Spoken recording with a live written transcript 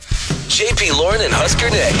JP, Lauren, and Husker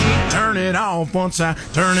Nick. Turn it off once I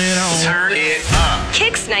turn it on. Turn it up.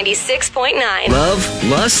 Kicks 96.9. Love,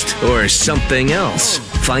 lust, or something else?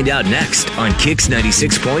 Find out next on Kicks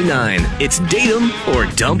 96.9. It's Date 'em or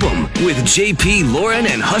Dump 'em with JP, Lauren,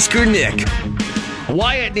 and Husker Nick.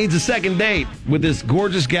 Wyatt needs a second date with this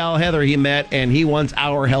gorgeous gal, Heather, he met, and he wants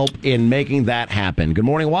our help in making that happen. Good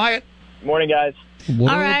morning, Wyatt. Good morning, guys.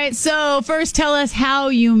 All right, so first tell us how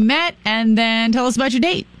you met, and then tell us about your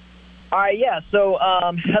date. All right, yeah. So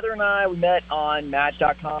Heather and I, we met on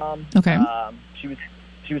Match.com. Okay. She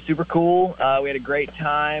was super cool. We had a great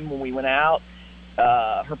time when we went out.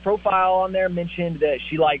 Her profile on there mentioned that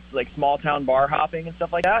she likes like small town bar hopping and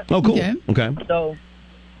stuff like that. Oh, cool. Okay. So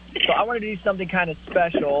I wanted to do something kind of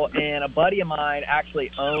special, and a buddy of mine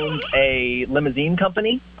actually owns a limousine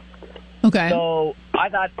company. Okay. So I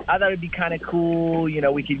thought it'd be kind of cool. You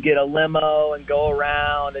know, we could get a limo and go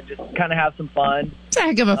around and just kind of have some fun. It's a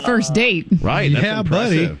heck of a first date. Right. That's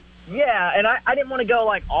impressive. Yeah, and I didn't want to go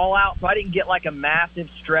like all out, so I didn't get like a massive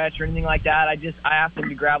stretch or anything like that. I asked them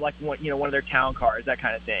to grab like one of their town cars, that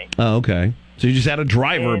kind of thing. Oh, okay. So you just had a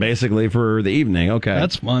driver basically for the evening. Okay.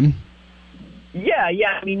 That's fun. Yeah.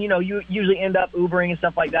 I mean, you usually end up Ubering and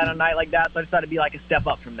stuff like that on a night like that, so I just thought it'd be like a step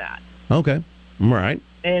up from that. Okay. All right.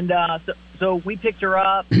 And so we picked her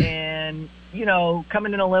up, and,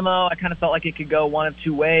 coming in a limo, I kind of felt like it could go one of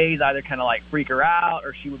two ways, either kind of like freak her out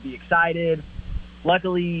or she would be excited.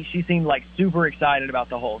 Luckily, she seemed like super excited about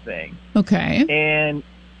the whole thing. Okay. And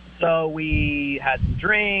so we had some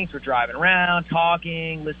drinks, we're driving around,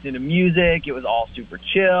 talking, listening to music. It was all super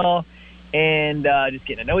chill and just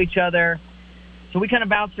getting to know each other. So we kind of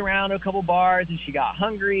bounced around to a couple bars, and she got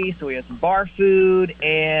hungry, so we had some bar food,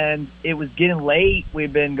 and it was getting late.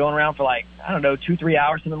 We'd been going around for 2-3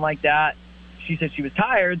 hours, something like that. She said she was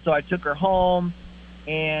tired, so I took her home,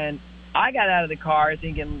 and I got out of the car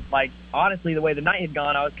thinking, honestly, the way the night had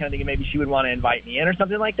gone, I was kind of thinking maybe she would want to invite me in or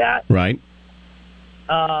something like that. Right.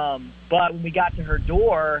 But when we got to her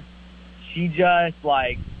door, she just,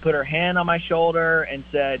 put her hand on my shoulder and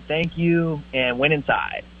said, thank you, and went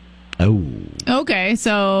inside. Oh. Okay,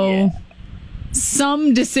 so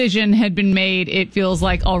some decision had been made, it feels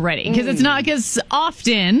like, already. Because it's not, because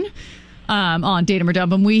often on Date 'em or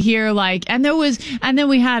Dump 'em, we hear and then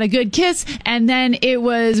we had a good kiss, and then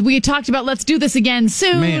we talked about let's do this again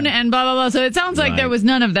soon, and blah, blah, blah. So it sounds like there was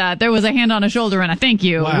none of that. There was a hand on a shoulder and a thank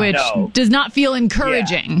you, which does not feel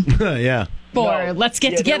encouraging. Yeah. For let's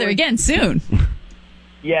get together again soon.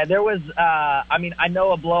 Yeah, there was, I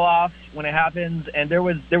know a blow-off when it happens, and there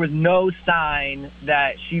was no sign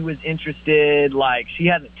that she was interested. She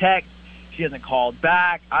hasn't texted, she hasn't called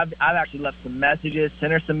back. I've actually left some messages,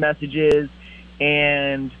 sent her some messages,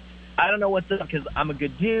 and I don't know what's up because I'm a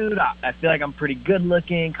good dude. I feel like I'm pretty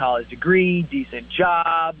good-looking, college degree, decent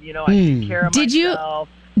job, I take care of myself.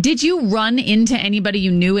 Did you run into anybody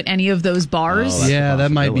you knew at any of those bars? Yeah,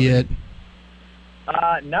 that might be it.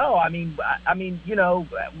 No, I mean,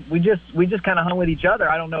 we just kind of hung with each other.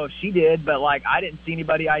 I don't know if she did, but I didn't see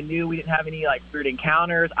anybody I knew. We didn't have any weird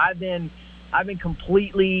encounters. I've been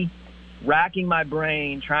completely racking my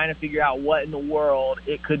brain trying to figure out what in the world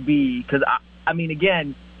it could be. Because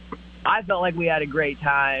again, I felt like we had a great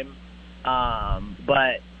time,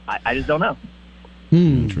 but I just don't know.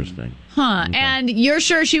 Interesting. Huh? Okay. And you're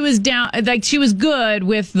sure she was down? She was good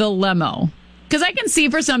with the limo? Because I can see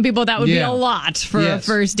for some people that would be a lot for a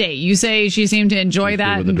first date. You say she seemed to enjoy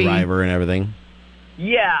that with the driver and everything.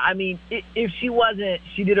 Yeah, if she wasn't,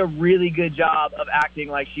 she did a really good job of acting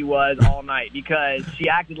like she was all night because she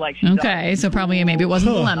acted like she. Okay, so probably maybe it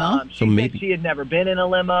wasn't the limo. She said she had never been in a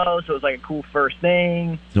limo, so it was a cool first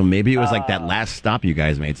thing. So maybe it was that last stop you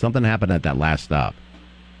guys made. Something happened at that last stop.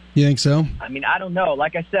 You think so? I don't know.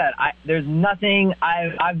 Like I said, there's nothing.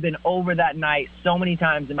 I've been over that night so many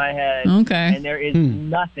times in my head. Okay. And there is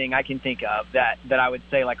nothing I can think of that I would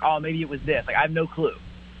say maybe it was this. I have no clue.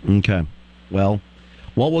 Okay. Well,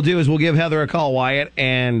 what we'll do is we'll give Heather a call, Wyatt,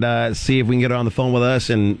 and see if we can get her on the phone with us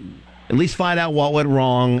and at least find out what went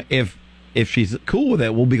wrong. If she's cool with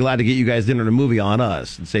it, we'll be glad to get you guys dinner and a movie on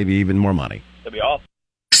us and save you even more money. That'd be awesome.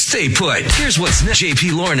 Stay put. Here's what's next.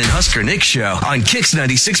 JP, Lauren, and Husker Nick show on Kicks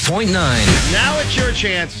 96.9. Now it's your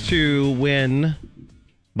chance to win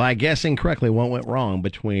by guessing correctly what went wrong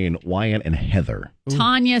between Wyatt and Heather.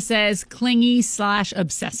 Tanya says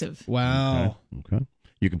clingy/obsessive. Wow. Okay.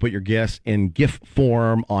 You can put your guess in GIF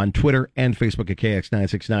form on Twitter and Facebook at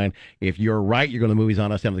KX969. If you're right, you're going to movies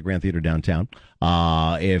on us down at the Grand Theater downtown.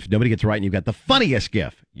 If nobody gets it right and you've got the funniest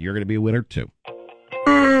GIF, you're going to be a winner too.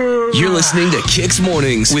 You're listening to Kicks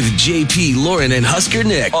Mornings with JP, Lauren, and Husker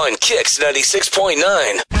Nick on Kicks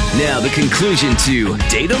 96.9. Now the conclusion to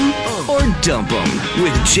Date 'em or Dump 'em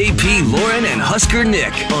with JP, Lauren, and Husker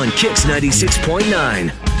Nick on Kix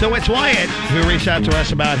 96.9. So it's Wyatt who reached out to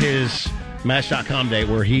us about his Match.com date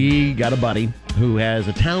where he got a buddy who has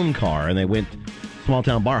a town car and they went small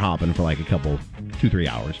town bar hopping for like a couple, 2-3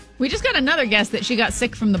 hours. We just got another guess that she got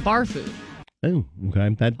sick from the bar food. Oh, okay.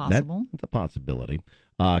 That's a possibility.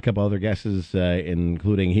 A couple other guesses,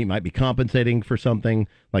 including he might be compensating for something,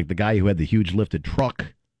 like the guy who had the huge lifted truck.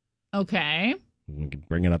 Okay.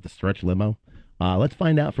 Bringing up the stretch limo. Let's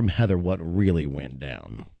find out from Heather what really went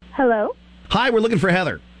down. Hello. Hi, we're looking for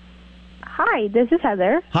Heather. Hi, this is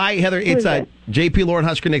Heather. Hi, Heather. It's JP, Lauren,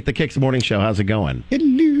 Husker Nick, the Kicks Morning Show. How's it going?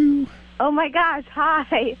 Hello. Oh my gosh,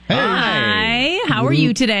 hi. Hi. How are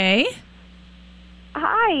you today?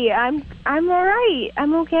 Hi, I'm all right.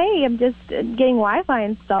 I'm okay. I'm just getting Wi-Fi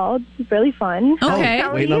installed. It's really fun. Okay.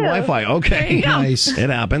 How are Waiting on you? Wi-Fi. Okay. Nice. It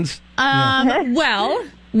happens. Well,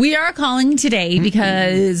 we are calling today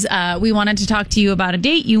because we wanted to talk to you about a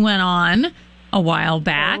date you went on a while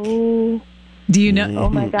back. Oh, Do you know? oh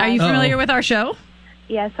my gosh. Are you familiar with our show?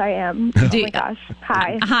 Yes, I am. Oh my gosh.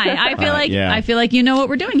 Hi. Hi. Yeah. I feel like you know what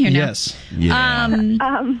we're doing here now. Yes. Yeah.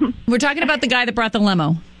 We're talking about the guy that brought the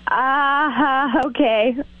limo.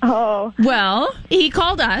 Okay. Oh. Well, he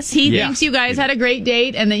called us. He thinks you guys had a great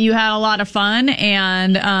date and that you had a lot of fun.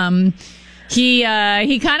 And he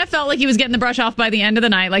kind of felt like he was getting the brush off by the end of the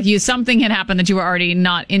night. Like something had happened that you were already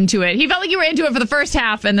not into it. He felt like you were into it for the first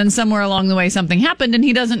half, and then somewhere along the way something happened, and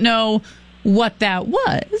he doesn't know what that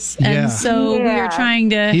was. Yeah. And so we are trying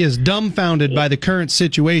to He is dumbfounded by the current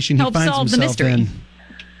situation help he finds solve the himself mystery. in.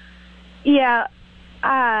 Yeah.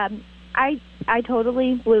 I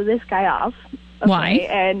totally blew this guy off. Okay? Why?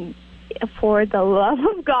 And for the love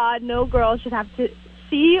of God, no girl should have to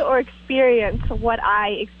see or experience what I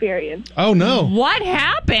experienced. Oh, no. What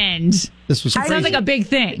happened? This was Sounds crazy. like a big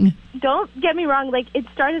thing. Don't get me wrong, like, it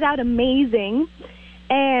started out amazing,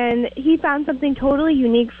 and he found something totally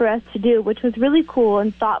unique for us to do, which was really cool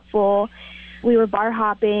and thoughtful. We were bar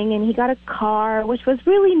hopping, and he got a car, which was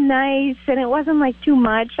really nice, and it wasn't, like, too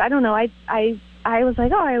much. I don't know. I was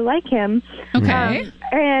like, oh, I like him. Okay.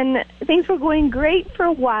 And things were going great for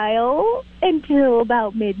a while until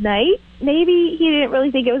about midnight. Maybe he didn't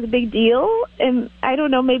really think it was a big deal, and I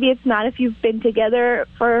don't know, maybe it's not if you've been together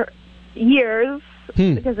for years,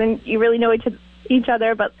 because then you really know each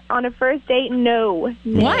other, but on a first date, no.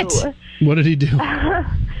 What? What did he do?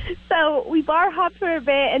 So we bar hopped for a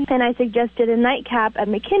bit, and then I suggested a nightcap at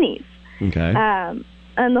McKinney's. Okay.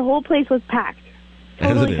 And the whole place was packed.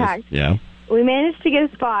 Totally packed. Yeah. We managed to get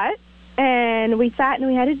a spot, and we sat and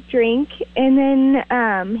we had a drink, and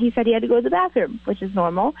then he said he had to go to the bathroom, which is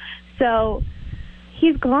normal. So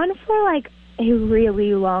he's gone for like a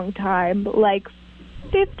really long time, like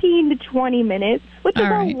 15 to 20 minutes, which is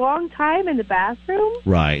a long time in the bathroom.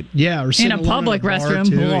 Right. Yeah, or In sitting a alone public at bar, restroom.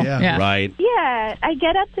 too, Cool. yeah. Right. Yeah, I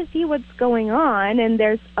get up to see what's going on, and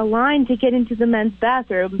there's a line to get into the men's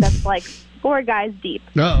bathroom that's like 4 guys deep.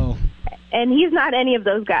 Uh-oh. And he's not any of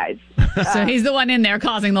those guys. So he's the one in there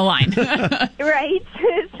causing the line. Right?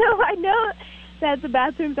 So I know that the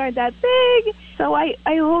bathrooms aren't that big. So I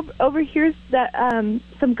overhear that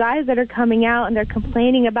some guys that are coming out, and they're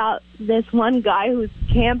complaining about this one guy who's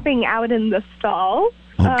camping out in the stall.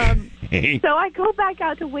 Okay. So I go back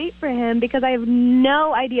out to wait for him because I have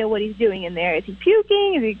no idea what he's doing in there. Is he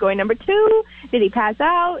puking? Is he going number 2? Did he pass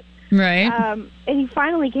out? Right. And he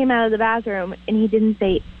finally came out of the bathroom, and he didn't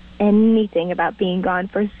say anything about being gone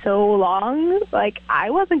for so long. Like,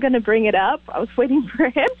 I wasn't going to bring it up. I was waiting for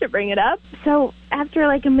him to bring it up. So after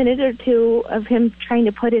like a minute or two of him trying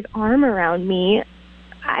to put his arm around me,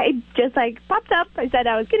 I just like popped up. I said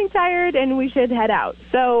I was getting tired and we should head out.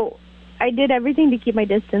 So I did everything to keep my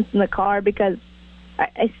distance in the car because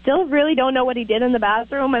I still really don't know what he did in the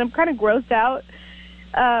bathroom, and I'm kind of grossed out.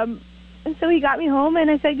 And so he got me home,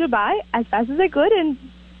 and I said goodbye as fast as I could, and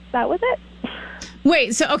that was it.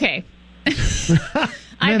 Wait, so, okay.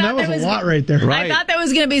 Man, that was a lot right there. I thought that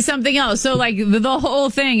was going to be something else. So, like, the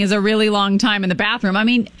whole thing is a really long time in the bathroom. I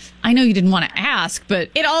mean, I know you didn't want to ask,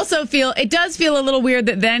 but it does feel a little weird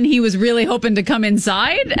that then he was really hoping to come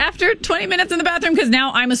inside after 20 minutes in the bathroom, because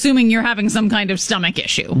now I'm assuming you're having some kind of stomach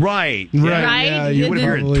issue. Right. Right? Yeah, You would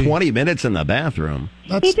have probably- heard 20 minutes in the bathroom.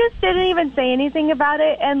 He just didn't even say anything about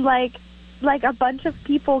it, and like a bunch of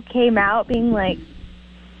people came out being like,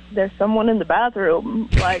 there's someone in the bathroom.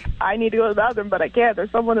 Like, I need to go to the bathroom, but I can't.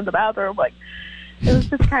 There's someone in the bathroom. Like, it was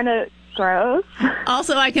just kind of gross.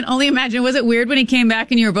 Also, I can only imagine, was it weird when he came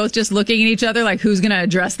back and you were both just looking at each other like, who's going to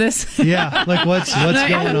address this? Yeah, like what's going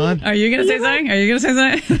on? Are you going to say something? Are you going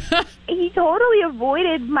to say something? He totally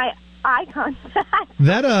avoided my eye contact.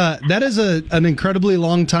 That is an incredibly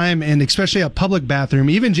long time, and especially a public bathroom.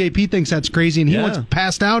 Even JP thinks that's crazy, and he once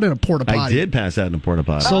passed out in a porta potty. I did pass out in a porta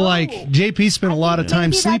potty. So, JP spent a lot of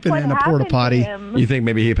time sleeping in a porta potty. You think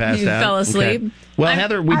maybe he passed out? Fell asleep. Okay. Well,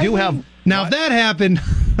 Heather, we do have. Now, if that happened,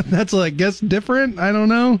 that's, I guess, different. I don't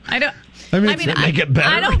know. I don't. I mean, make it better.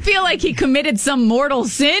 I don't feel like he committed some mortal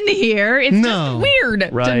sin here. It's just weird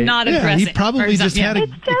to not address he probably just had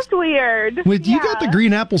It's just weird. You got the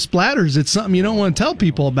green apple splatters. It's something you don't want to tell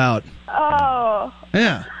people about. Oh.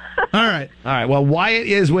 Yeah. All right. All right. Well, Wyatt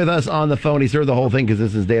is with us on the phone. He's heard the whole thing because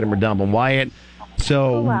this is Date 'Em or Dump 'Em. Wyatt,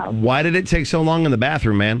 so why did it take so long in the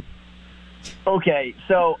bathroom, man? Okay,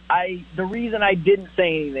 so the reason I didn't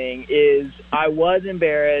say anything is I was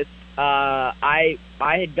embarrassed. I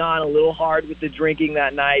had gone a little hard with the drinking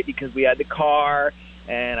that night because we had the car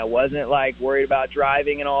and I wasn't worried about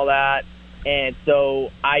driving and all that. And so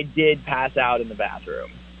I did pass out in the bathroom.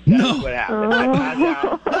 That's what happened. I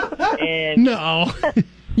passed out. And no.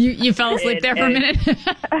 You fell asleep there for a minute?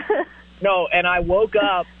 No, and I woke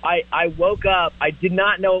up. I woke up. I did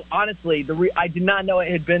not know, honestly, I did not know it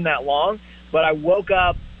had been that long, but I woke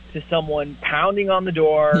up to someone pounding on the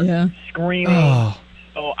door, screaming. Oh.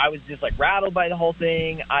 So I was just rattled by the whole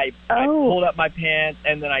thing. I pulled up my pants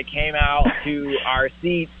and then I came out to our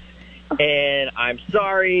seats. And I'm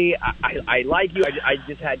sorry. I like you. I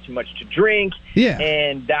just had too much to drink. Yeah.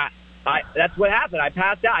 And that's what happened. I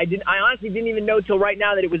passed out. I honestly didn't even know till right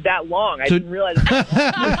now that it was that long. I didn't realize. You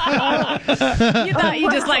thought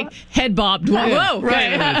you just head bobbed. Whoa.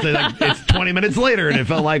 Right. It's 20 minutes later and it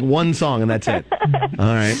felt like one song and that's it. All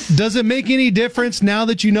right. Does it make any difference now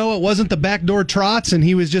that you know it wasn't the backdoor trots and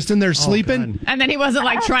he was just in there sleeping? And then he wasn't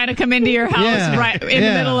trying to come into your house right in the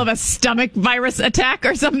middle of a stomach virus attack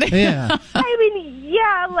or something? Yeah. I mean,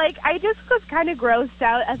 I just was kind of grossed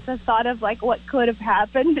out at the thought of what could have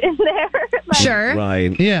happened in there. Sure.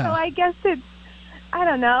 Right. Yeah. So I guess I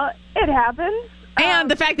don't know, it happens. And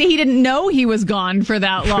the fact that he didn't know he was gone for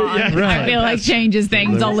that long, I feel changes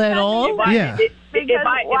things a little. You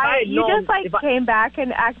just came back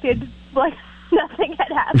and acted like nothing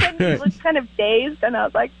had happened. He looked kind of dazed, and I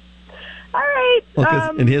was like, all right. Well,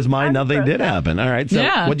 'cause in his mind, nothing did happen. All right. So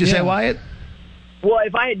what'd you say, Wyatt? Well,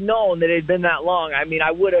 if I had known that it had been that long, I mean,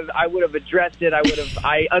 I would have addressed it.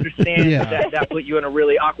 I understand that put you in a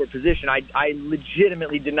really awkward position. I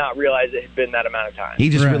legitimately did not realize it had been that amount of time. He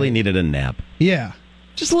just really needed a nap. Yeah.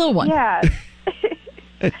 Just a little one. Yeah.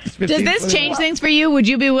 Does this change things for you? Would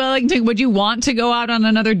you want to go out on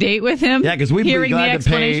another date with him? Yeah, because we'd be glad to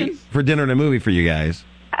pay for dinner and a movie for you guys.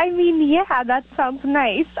 I mean, yeah, that sounds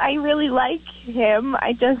nice. I really like him.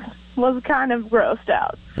 I just was kind of grossed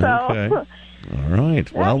out. So. Okay. All right.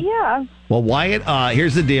 Well, Well, Wyatt,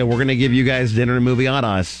 here's the deal. We're going to give you guys dinner and a movie on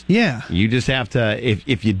us. Yeah. You just have to,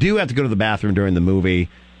 if you do have to go to the bathroom during the movie,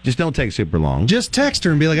 just don't take super long. Just text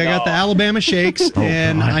her and be like, I got the Alabama shakes,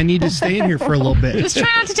 and I need to stay in here for a little bit. Just try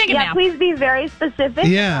not to take a nap. Please be very specific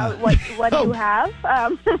about what you have.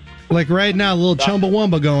 Right now, a little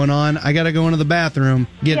Chumbawamba going on. I got to go into the bathroom,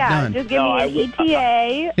 get it done. Just give me an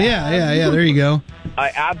ETA. Yeah, there you go.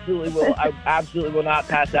 I absolutely will not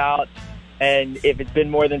pass out. And if it's been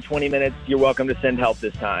more than 20 minutes, you're welcome to send help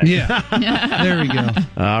this time. Yeah. There we go.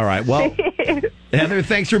 All right. Well, Heather,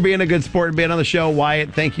 thanks for being a good sport and being on the show.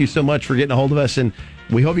 Wyatt, thank you so much for getting a hold of us. And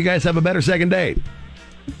we hope you guys have a better second date.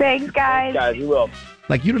 Thanks, guys. Thanks, guys, you will.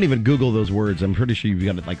 You don't even Google those words. I'm pretty sure you've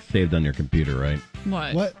got it saved on your computer, right?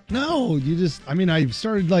 What? No, I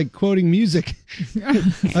started quoting music.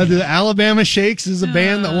 The Alabama Shakes is a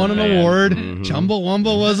band that won an award. Mm-hmm.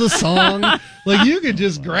 Chumbawamba was a song. You could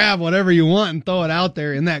just grab whatever you want and throw it out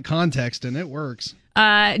there in that context, and it works.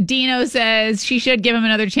 Dino says she should give him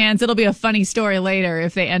another chance. It'll be a funny story later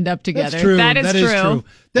if they end up together. That's true. That is true.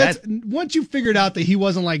 That's once you figured out that he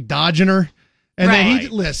wasn't dodging her. And then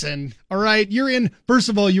listen, all right, first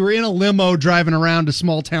of all, you were in a limo driving around to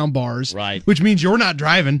small town bars. Right. Which means you're not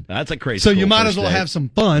driving. That's a crazy So you might as well have some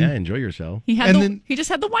fun. Yeah, enjoy yourself. He just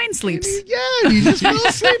had the wine sleeps. He just fell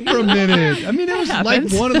asleep for a minute. I mean, it was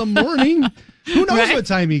happens. 1 a.m. Who knows what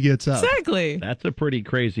time he gets up? Exactly. That's a pretty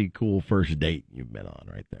crazy, cool first date you've been on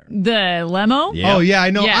right there. The limo? Yep. Oh, yeah,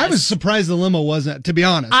 I know. Yes. I was surprised the limo wasn't, to be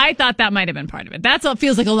honest. I thought that might have been part of it.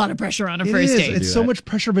 Feels like a lot of pressure on a first date. It's so much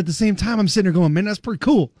pressure, but at the same time, I'm sitting there going, man, that's pretty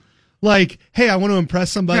cool. Like, hey, I want to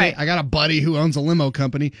impress somebody. Right. I got a buddy who owns a limo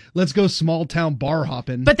company. Let's go small town bar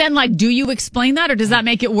hopping. But then, like, do you explain that, or does that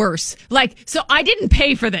make it worse? Like, so I didn't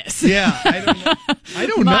pay for this. yeah, I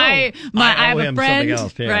don't know. I have owe a him friend, something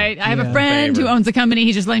else, yeah. right? I have Yeah. a friend who Favor. owns a company.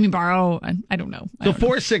 He just letting me borrow. I don't know. So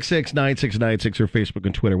 466-9696 or Facebook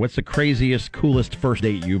and Twitter. What's the craziest, coolest first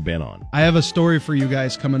date you've been on? I have a story for you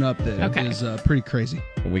guys coming up that Okay. is pretty crazy.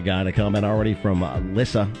 We got a comment already from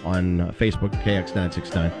Lissa on Facebook,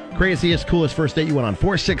 KX969. Craziest, coolest first date you went on.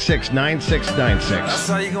 466-9696.